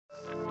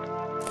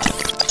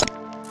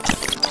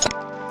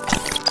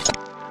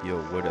Yo,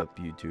 what up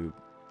YouTube?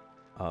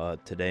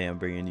 Today I'm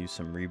bringing you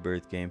some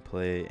Rebirth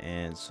gameplay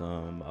and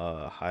some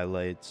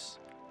highlights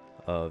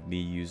of me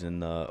using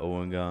the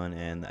Owen gun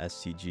and the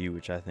STG,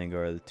 which I think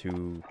are the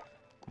two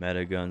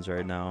meta guns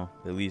right now,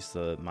 at least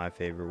my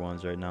favorite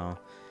ones right now.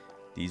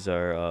 These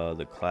are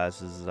the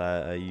classes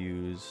that I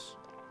use.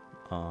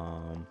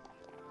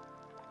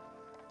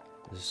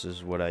 This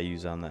is what I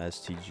use on the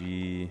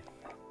STG.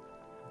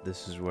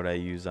 This is what I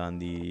use on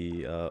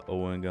the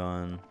Owen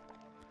gun.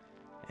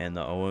 And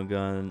the Owen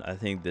gun, I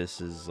think this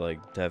is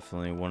like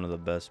definitely one of the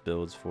best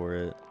builds for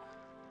it.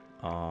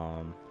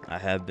 I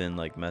have been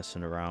like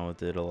messing around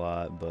with it a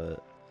lot,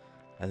 but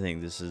I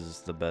think this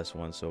is the best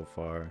one so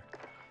far.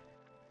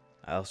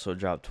 I also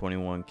dropped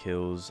 21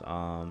 kills.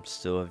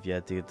 Still have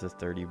yet to get to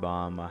 30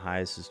 bomb. My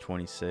highest is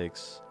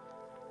 26.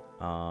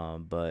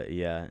 But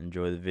yeah,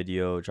 enjoy the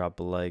video, drop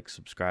a like,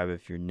 subscribe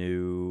if you're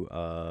new.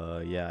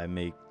 Yeah, I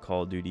make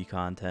Call of Duty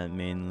content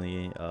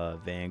mainly,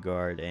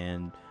 Vanguard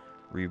and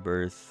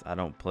Rebirth. I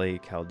don't play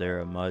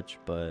Caldera much,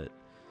 but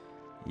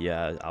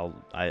yeah,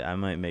 I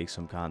might make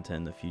some content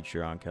in the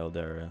future on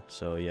Caldera.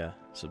 So yeah,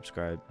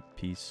 subscribe.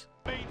 Peace.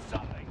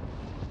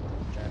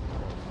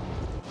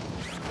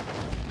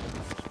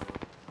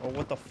 Oh,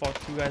 what the fuck?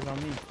 Two guys on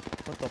me.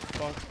 What the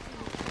fuck?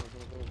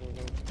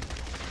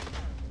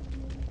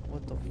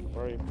 What the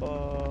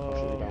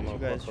fuck? You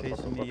guys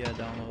chasing me? Yeah,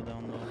 down low,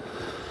 down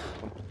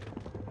low.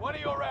 One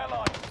of your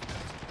allies.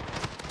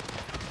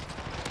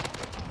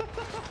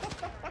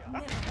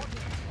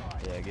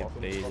 Yeah,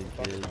 get baited,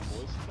 kids.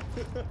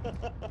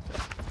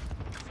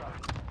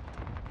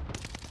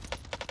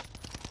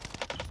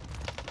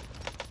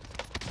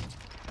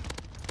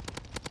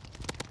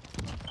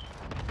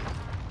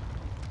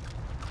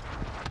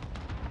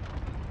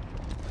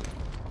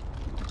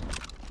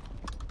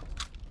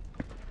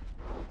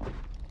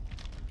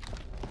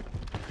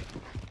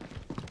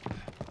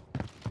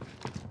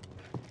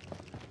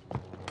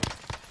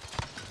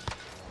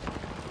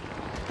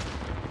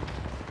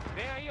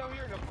 Damn, you over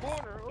here in the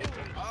corner. Ooh.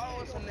 Oh,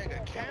 it's a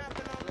nigga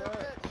camping on the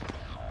bitch.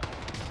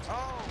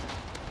 Oh.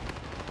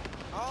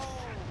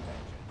 Oh.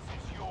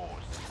 This is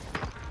yours.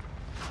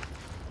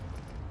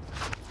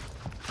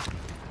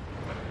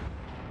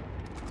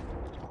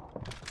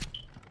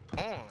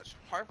 Oh, it's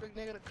perfect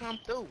nigga to come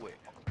through with.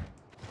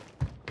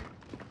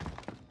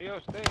 Yo,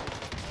 stay.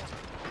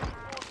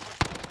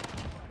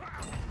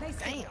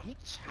 Damn, he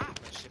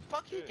chopping shit.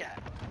 Fuck he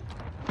got.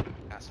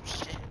 Got some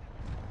shit.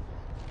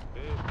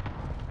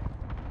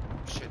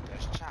 Shit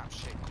that's chop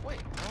shit quick,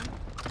 huh?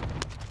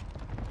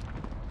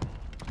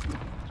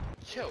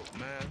 Yo,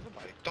 man,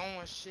 somebody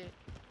throwing shit.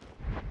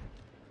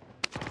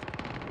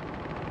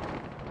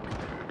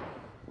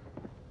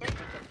 Get the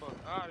fuck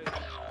out of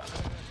here,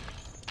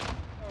 man.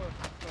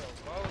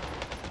 Oh,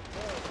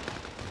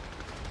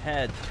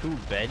 Had two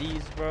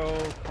Bettys, bro.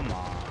 Come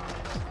on.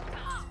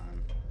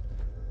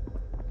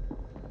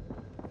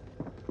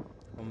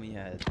 Homie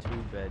had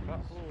two Bettys.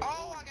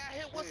 Oh, I got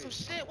hit with some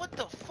shit. What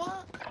the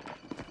fuck?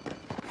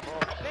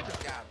 Niggas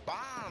got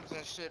bombs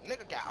and shit.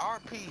 Nigga got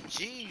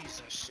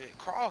RPGs and shit.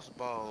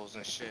 Crossbows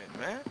and shit,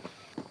 man.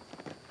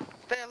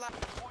 Stay alive.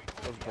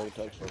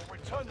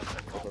 return them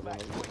to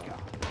combat quicker.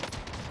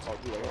 Oh,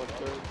 dude, I got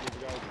third.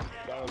 You guys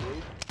down on the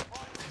roof?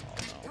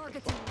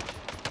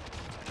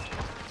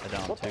 I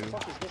down What the two.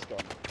 fuck is this gun?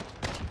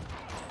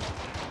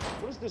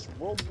 What is this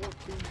World War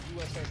II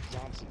USS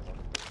Johnson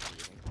fucking?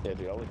 Yeah,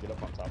 dude, I'll like get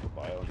up on top of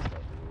bio and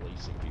start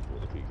racing people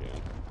with a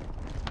PKM.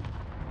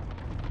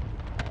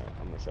 Alright,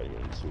 I'm gonna try to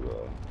get into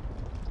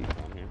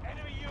decon here.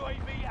 Enemy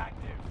UAV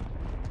active.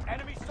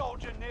 Enemy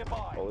soldier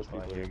nearby. Oh, there's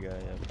people Here, here. guy.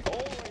 Yeah. Oh,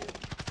 right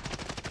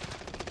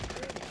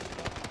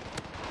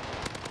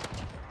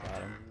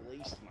Got him. here.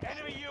 Laced my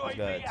Enemy shit. UAV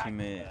Got a active.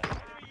 teammate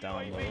down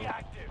Enemy low. UAV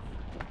active.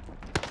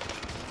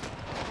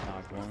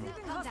 Knocked one.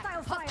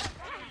 Hostile fire.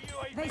 Enemy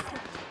UAV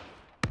active.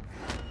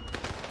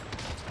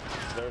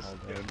 There's All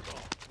good.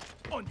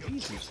 On your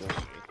Jesus.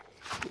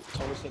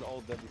 Thomas said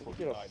all dead before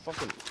Get he a died.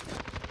 fucking.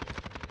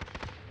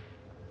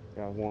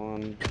 Got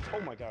one. Oh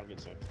my god, I'm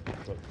getting sick.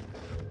 What's up?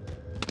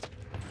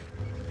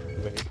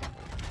 Over here.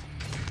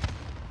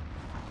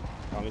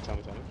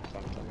 Tommy.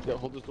 Yeah,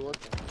 hold this door.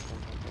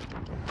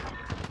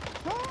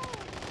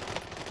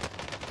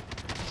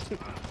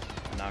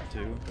 Knocked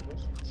two.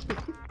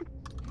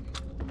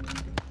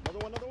 Another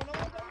one.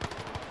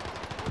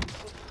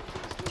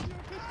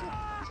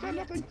 He's got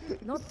nothing.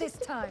 Not this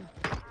time.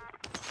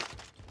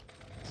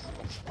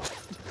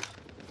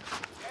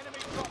 enemy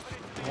dropping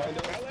into the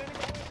area.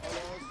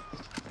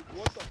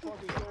 What the fuck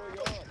is going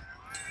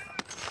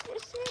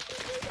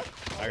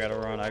on? I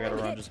gotta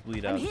run. Just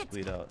bleed out. hit.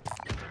 It's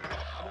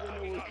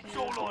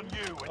all on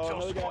you Oh, until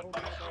another guy. squad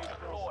mates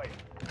redeploy.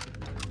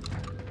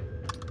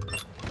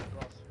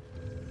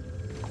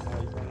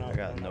 I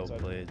got no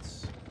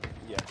blades.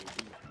 Yeah,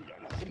 dude, we got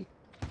nothing.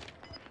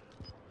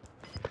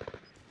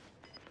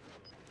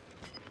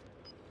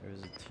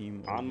 There's a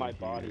team On my over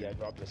body, here. I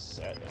dropped a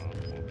set.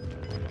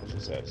 I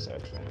should say I had a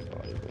section on my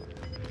body, but.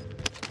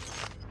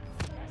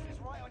 Gas is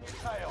right on your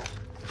tail.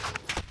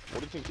 What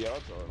do you think the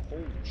odds are?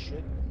 Holy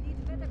shit. Need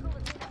medical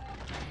attention.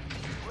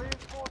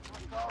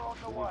 Reinforcements are on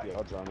the way. Yeah,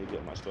 I'll drown you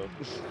getting my stuff.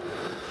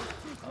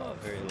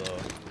 Very low.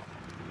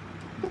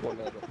 One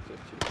guy got 15.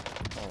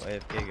 Oh,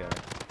 AFK guy.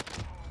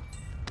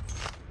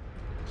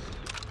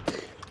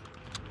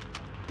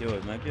 Yo,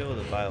 it might be able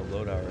to buy a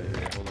loadout right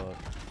here. Hold up.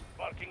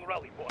 Marking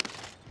rally point.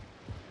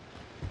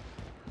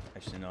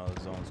 Actually, no,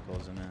 the zone's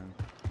closing in.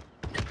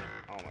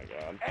 Oh my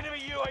god. Enemy I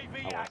UAV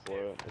went for active.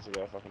 it. There's a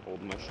guy fucking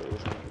holding my shirt or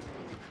something.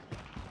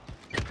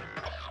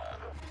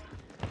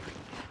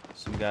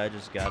 Some guy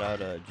just got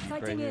out a Jeep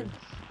right here.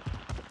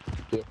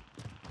 Yep.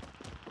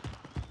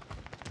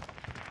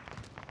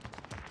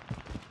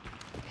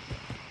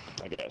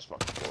 That guy's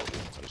fucking horrible.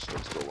 I just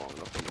stood still long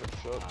enough for me to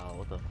shut. Wow,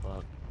 what the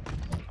fuck?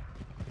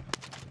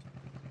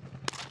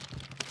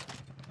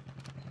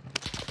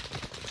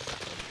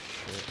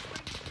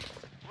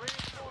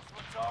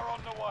 Reinforcements are on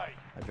the way.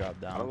 I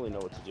dropped I don't down. really know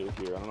what to do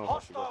here. I don't know if I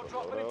should go Hostile for a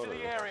dropping into loadout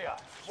the or... area.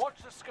 Watch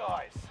the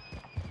skies.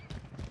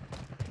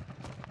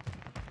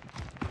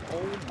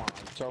 Oh my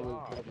Tell me,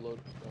 god. have load.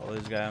 Oh,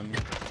 this guy on me.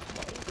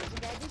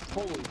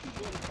 Holy shit.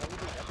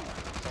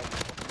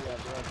 Yeah,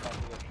 they're on top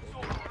of it.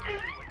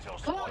 Until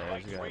supply Yeah,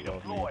 crates there's a guy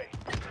above me. redeploy.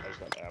 I just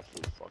got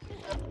absolutely fucking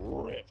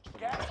ripped.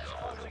 Gas is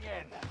closing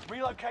in.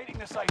 Relocating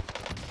the safe.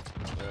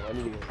 I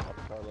need to get a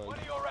couple car One loads.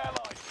 of your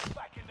allies is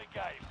back in the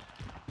game.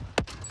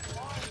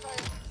 Fire sale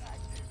is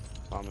active.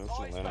 I'm gonna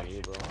land on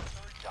you, bro.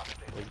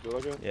 Let's go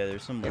again. Yeah,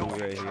 there's some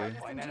loot right here.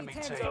 By an enemy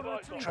SMG-10's team. over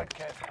to me. Tread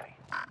carefully.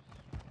 I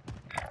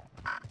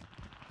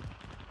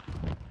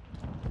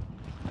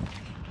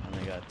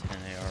only got 10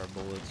 AR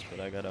bullets, but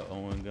I got an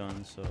Owen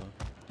gun, so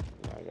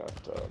Yeah, I got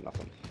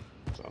nothing.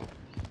 So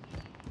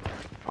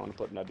I'm gonna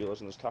put Nebulas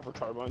in this copper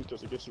carbine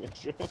because it gives me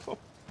extra ammo.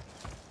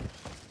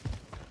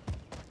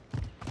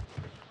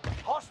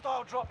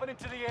 Hostile dropping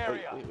into the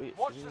area. Wait.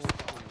 Watch Is the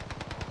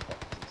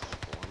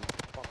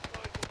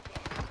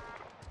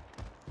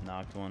he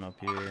knocked one up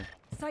here.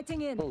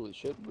 Sighting in. Holy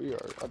shit, we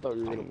are. I thought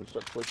we were gonna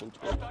start pushing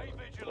 12. Stay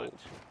vigilant.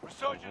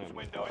 Resurgence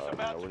window is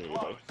about to nowhere near you,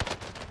 close.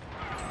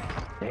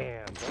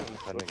 Damn, that nigga.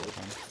 Fire sale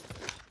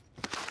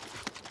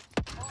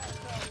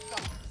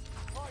done.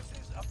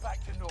 Prices are back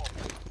to normal.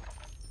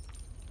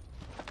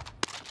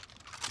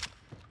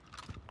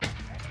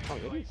 Oh,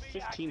 you have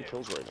 15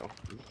 kills right now.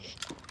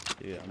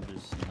 Dude, I'm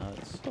just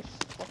nuts. What the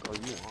fuck are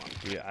you on?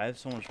 Dude, I have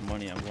so much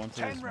money. I'm going to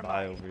 10 this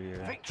buy remain. over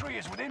here. Victory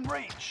is within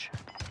reach.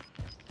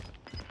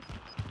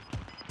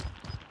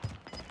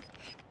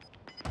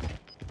 I'm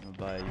gonna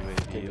buy a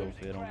UAV.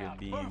 Hopefully I don't get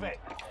beamed. Move it.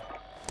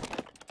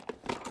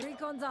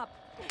 Recon's up.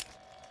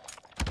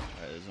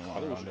 Alright, there's I one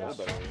think we around should hold us.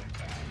 that area.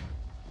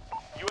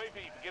 UAV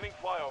beginning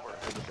flyover.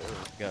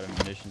 Got a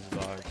munitions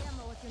box.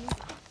 Ammo if you need.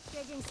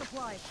 Taking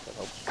supplies. That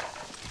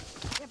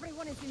helps.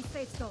 Everyone is in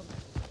safe zone.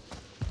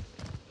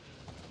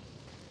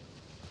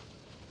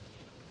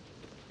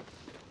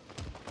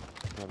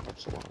 That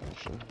helps a lot,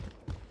 actually.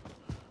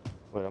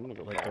 Wait, I'm gonna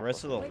go Like back. the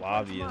rest of the Wait,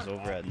 lobby watch is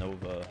mark. over at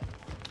Nova.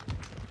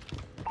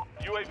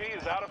 UAV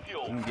is out of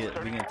fuel. We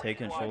can take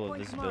control of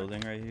this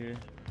building right here.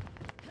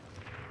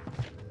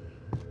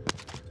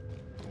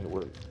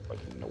 We're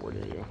like nowhere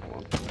near you. Hold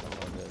on.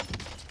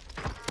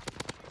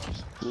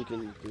 We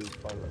can do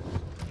fire right.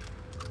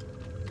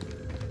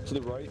 To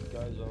the right,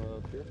 guys,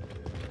 up here.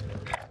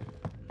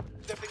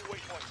 Stepping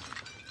waypoint.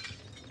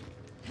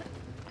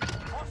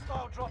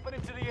 Hostile dropping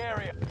into the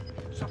area.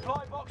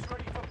 Supply box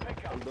ready for I'm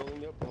pickup.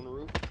 building up on the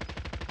roof.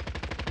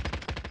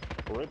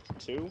 Rip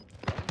 2.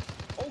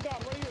 Oh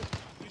god, right here.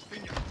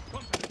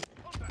 Resurgence is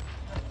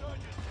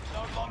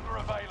no longer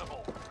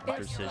available.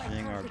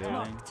 Precisioning our building.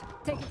 Marked.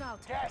 Take it out.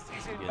 Gas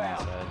is Get inbound.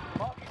 inside.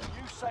 Marking a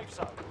new safe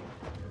zone.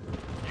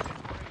 You can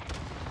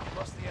breathe.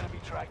 Lost the enemy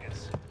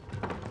trackers.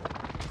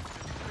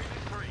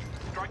 3-3.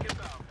 Strike it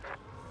down.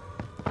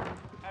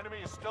 Enemy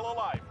is still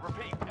alive.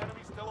 Repeat,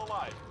 enemy still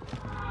alive.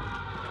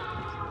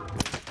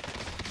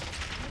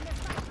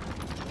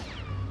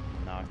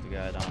 Knocked the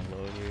guy down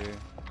low here.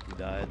 He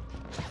died.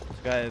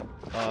 This guy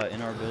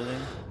in our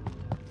building,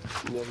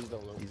 Yeah, he's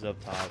down low. he's up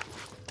top.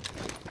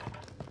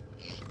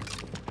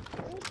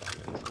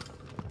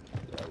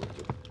 Yeah, we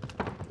could.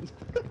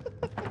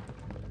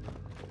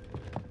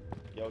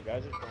 Yo,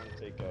 guys are trying to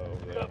take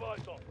over there.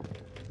 eyes on.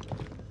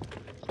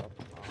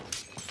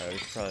 Alright, we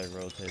should probably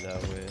rotate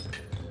that way.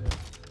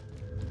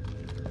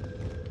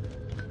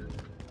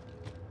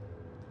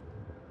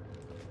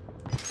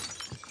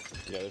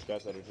 Yeah, there's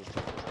guys that are just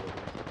trying to take over.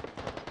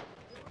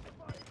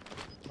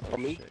 Oh,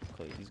 me? shit,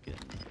 Clay, he's getting.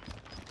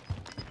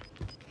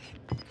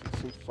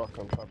 Some fuck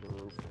on top of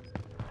the roof.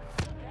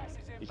 Gas is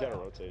He's gotta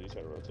inbound. rotate,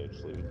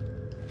 just leave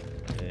him.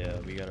 Yeah,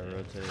 we gotta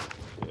rotate.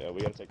 Yeah,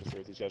 we gotta take this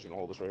roof. These guys are gonna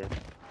hold us right here.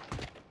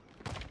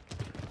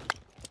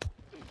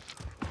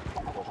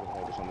 They're gonna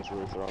hold us on this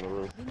roof. They're on the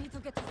roof. We need to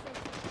get to safe zone.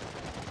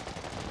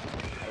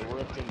 I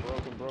ripped him,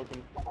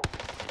 broken.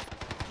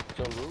 It's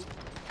on the roof?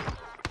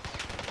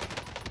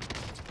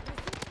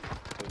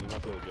 So you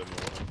might be able to get him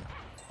over.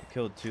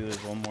 Killed two,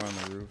 there's one more on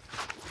the roof.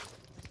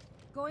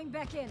 Going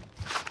back in.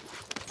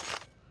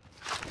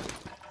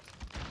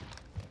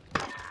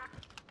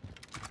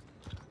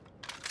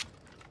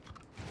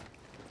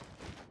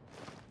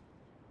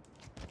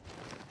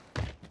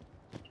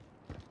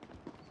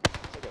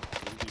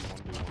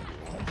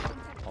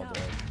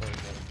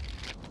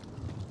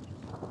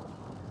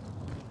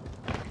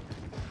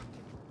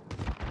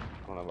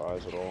 don't have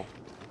eyes at all.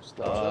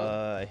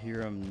 I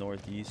hear him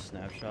northeast,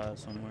 snapshot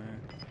somewhere.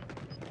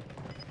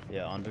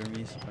 Yeah, under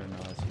me. Or no,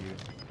 that's you.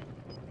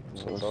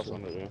 Someone's else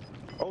under you.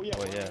 Oh yeah.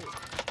 Oh yeah.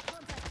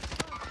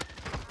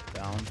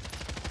 Down.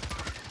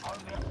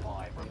 Only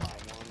 5 remain.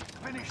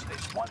 Finish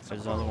this once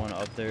There's and another for all. one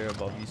up there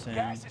above you, Sam.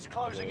 Gas is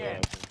closing Yeah.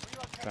 in.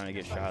 Trying to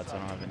get shots. I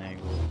don't have an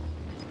angle. Losing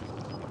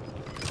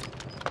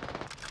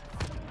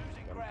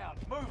ground.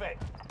 Move it.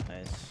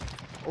 Nice.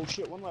 Oh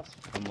shit, one left.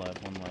 One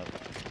left. One left.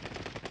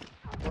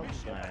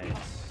 Mission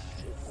Nice.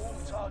 all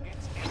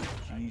targets in.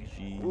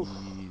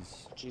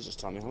 GG's. Jesus,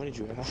 Tommy, how many did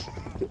you have?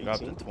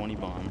 Dropped a 18? 20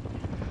 bomb.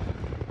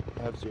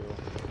 I have 0. At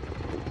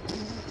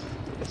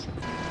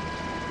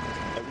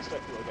least I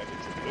feel like I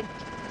contributed.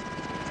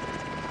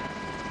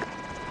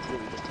 It's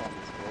really just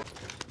Tommy's fault.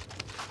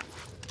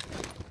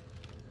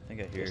 I think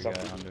I hear a Stop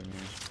guy moving. under me.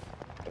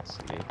 That's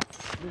me.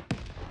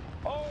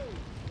 Oh!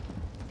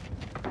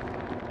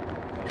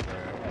 Over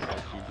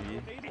STG.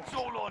 It's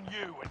all on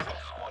you until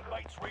squad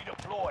mates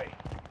redeploy.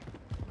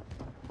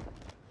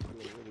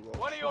 Really well.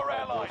 One of your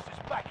allies is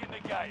back in the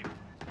game.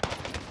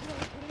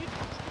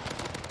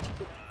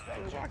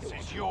 Vengeance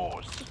is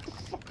yours. What the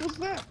fuck was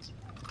that?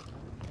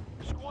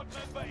 Squad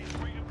member is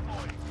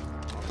redeployed.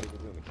 I'm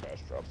doing the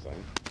cash drop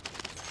thing.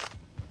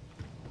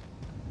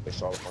 They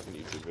saw the fucking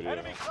YouTube video.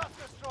 Enemy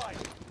cluster strike.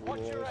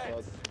 Watch your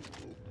heads.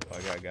 Oh, I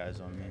got guys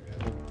on me.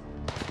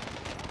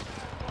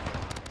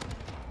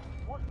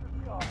 Watch the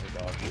sky.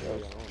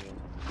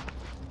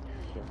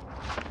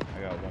 I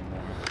got one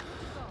more.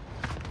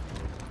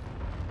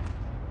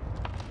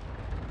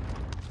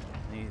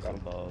 He's Got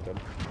him. above. Good.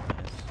 Nice.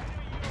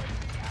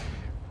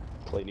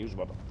 Clayton, he was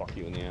about to fuck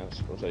you in the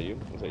ass. Was that you?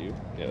 Was that you?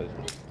 Yeah, he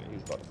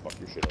was about to fuck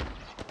your shit up.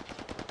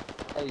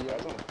 Hey, You yeah.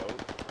 guys on a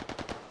boat?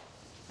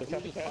 Look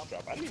at the cash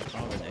drop. I didn't even I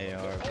don't have an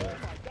AR, but Oh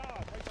my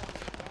god!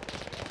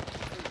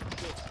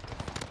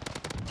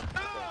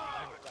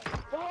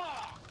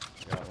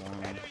 got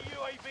one. Enemy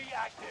UAV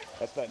active.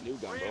 That's that new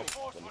gun, bro. The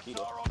Reinforcements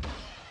Nikita. are on.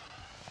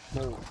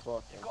 Oh,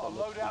 fuck. You've got a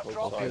loadout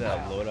drop Hopefully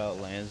that loadout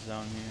lands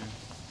down here.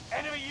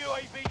 Enemy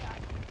UAV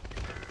active.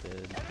 Did.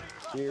 Enemy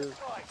cluster Here.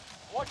 strike.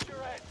 Watch your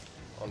heads.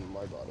 On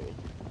my body.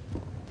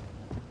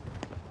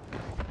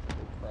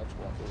 Crouch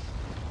walker.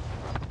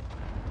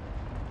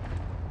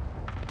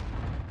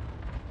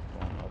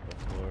 Going up the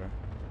floor.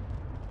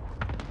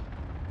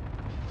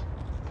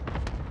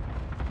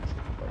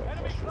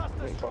 Enemy cluster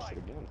Getting clustered strike.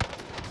 again.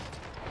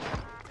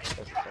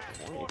 That's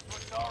fucking horny.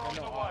 Reinforcements are on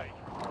the way.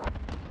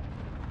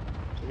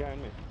 There's a guy in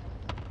me.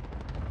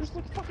 There's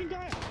the fucking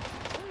guy.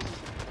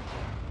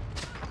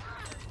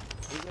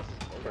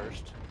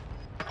 First.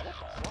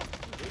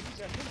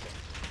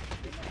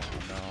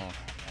 No.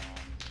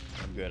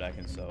 I'm good, I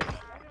can self.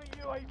 Enemy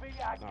UAV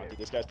Nah, active. dude,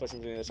 this guy's pushing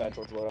from the other side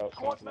towards the loadout.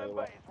 Come on Squad from the other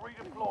member way.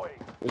 is redeploying.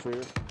 This right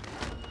here.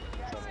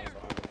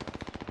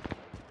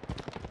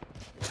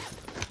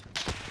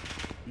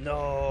 No,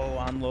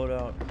 on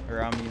loadout.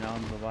 Or I mean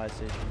on the buy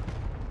station.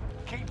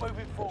 Keep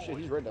moving Oh shit,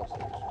 forward. he's right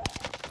downstairs.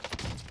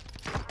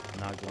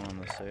 Not going on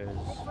the stairs.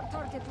 For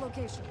target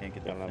location. Can't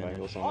get Got the enough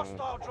angles finish. on that.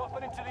 Hostile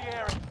dropping into the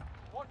area.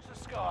 Watch the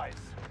skies.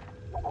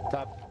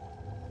 Top.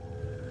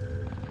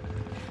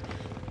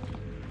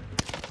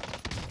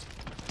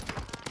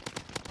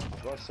 I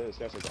was about to say this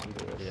guy's like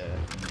under us. Yeah.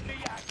 Be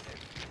active.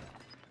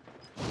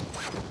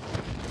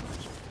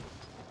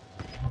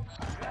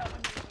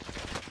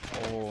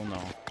 Oh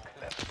no.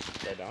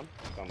 Guy down?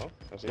 Down low?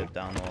 That's it? Get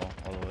down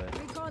all the way.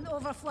 Recon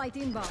overflight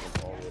inbound.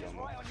 All the way down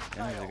low. Right on your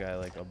And there's a tail. guy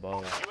like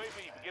above. UAV I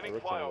beginning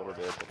ripped him a little flyover.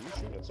 bit, but he's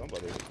shooting at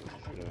somebody. Who's he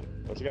shooting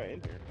at? There's a guy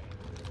in here.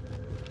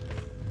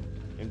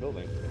 In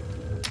building.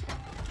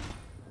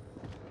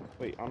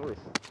 Wait, on roof.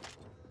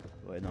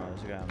 Wait, no,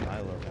 there's a guy on my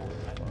level.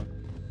 Fuck.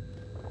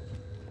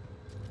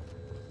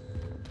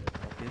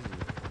 Fuck is he?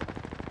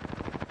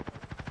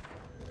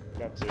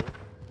 Got two.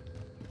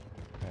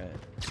 Alright.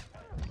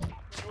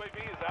 UAV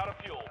is out of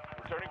fuel.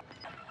 Returning.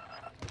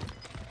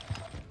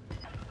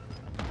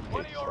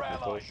 One of your fucking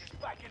allies push. is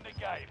back in the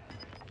game.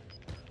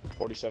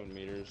 47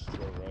 meters to the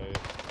right.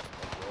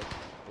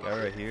 Guy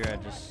right here, I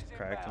just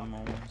cracked him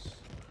almost.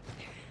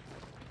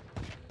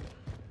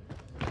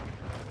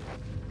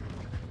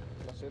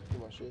 That's it for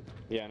my shit.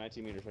 Yeah,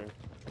 19 meters here.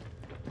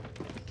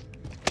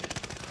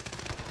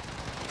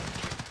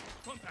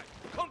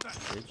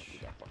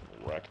 Bitch. Got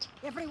fucking wrecked.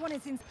 Everyone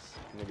is in. I'm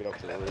gonna get up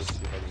to the roof,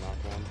 see if I can knock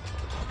one.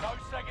 No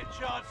second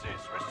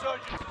chances.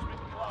 Resurgence has been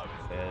closed.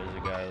 Yeah, there's a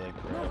guy like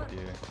right up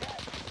here.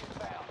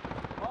 Inbound.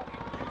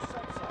 Marking new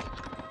safe zone.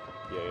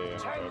 Yeah.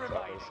 10 Okay, remain.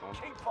 one.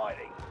 Keep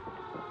fighting. Oh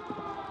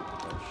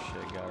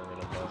shit, got rid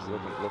of He's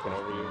that. looking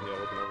over you. Yeah,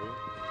 looking over you.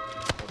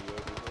 What do you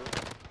have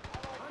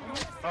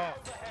here?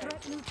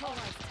 Threat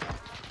neutralized.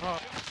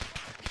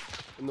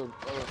 In the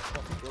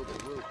fucking building.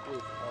 Roof.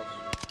 House.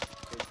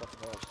 Big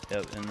fucking house.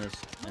 Yep,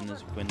 in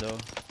this window.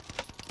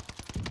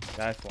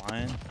 Guy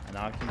flying. I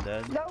knocked him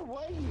dead. No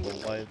way!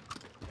 Full wipe.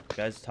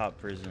 Guy's top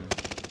prison.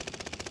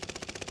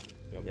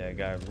 Yep. Yeah,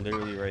 guy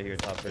literally right here,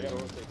 top They gotta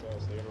prison. rotate to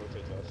us. They gotta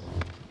rotate to us.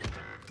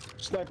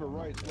 Sniper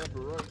right.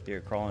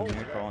 Here, crawling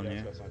here, yeah, crawling yeah,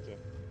 here. that's not you.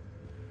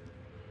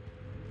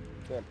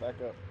 Damn,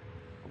 back up.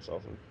 I'm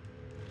selfing.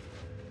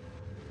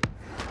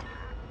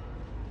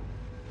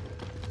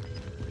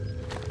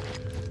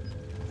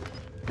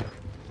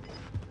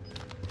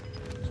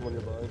 Someone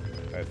nearby.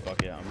 Alright,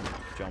 fuck yeah, I'm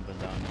jumping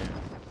down here.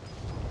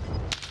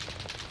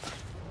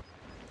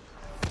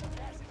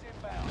 Gas is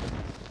inbound.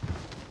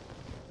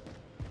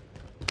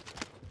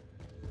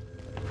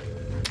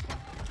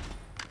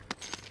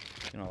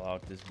 Gonna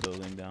lock this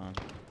building down.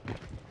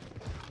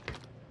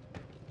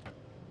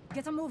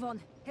 Get a move on.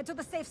 Head to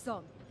the safe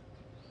zone.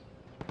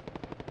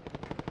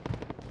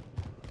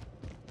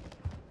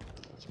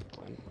 That's a good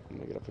plan. I'm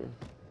gonna get up here.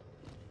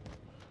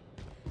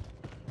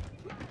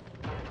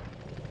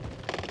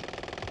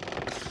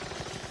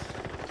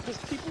 There's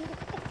people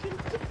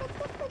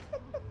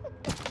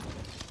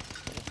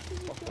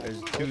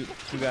There's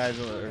two guys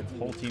over,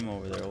 whole team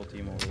over there, whole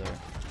team over there.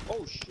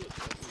 Oh shit!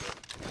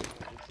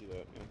 I did see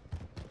that, yeah.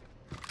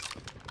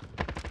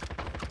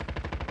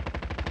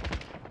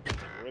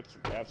 Ripped,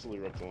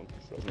 absolutely ripped one.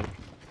 Trust me.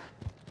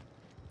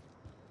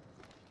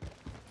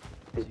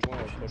 There's one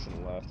I was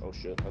pushing left. Oh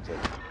shit, that's it.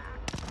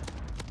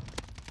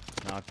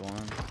 Knocked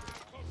one.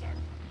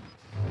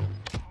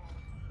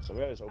 Some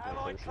guys open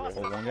Allied the first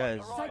Oh, right? one guy's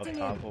up Sighting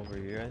top in. over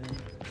here, I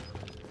think.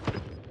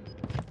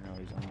 No,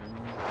 he's under me.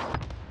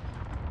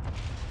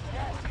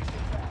 Gas is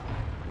inbound.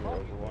 You were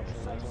overwatching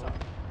that Safe zone? zone.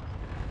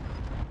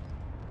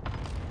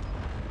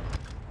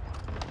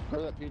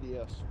 Heard that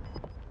PDS.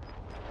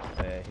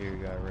 Oh, yeah, here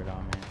you got right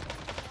on me.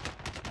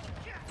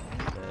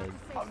 Dead.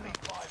 Only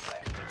 5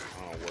 left.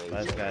 Oh, where is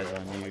Last he? guy's on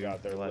Oh my you, god,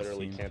 they're last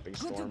literally team. camping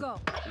Good to Storm. go.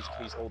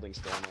 He's holding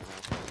Storm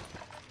right now.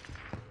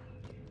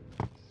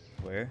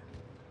 Where?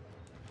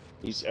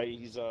 He's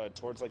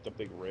towards like the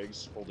big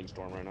rigs, holding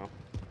Storm right now.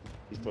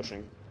 He's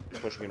pushing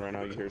in right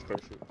now. You hear his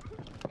parachute.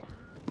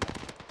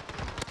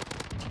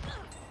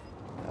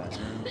 Got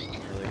him.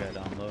 Other guy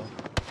down low.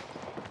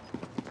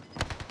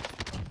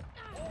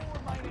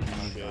 All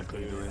remaining Shit,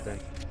 dude.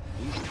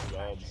 These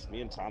jobs.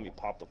 Me and Tommy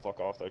popped the fuck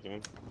off that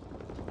game.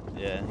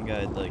 Yeah, I think I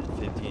had like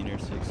 15 or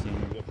 16.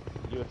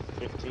 You had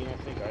 15, I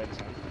think. I had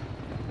 10.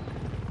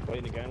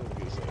 Playing again would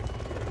be the same.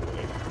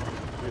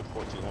 You had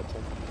 14, I had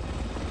 10.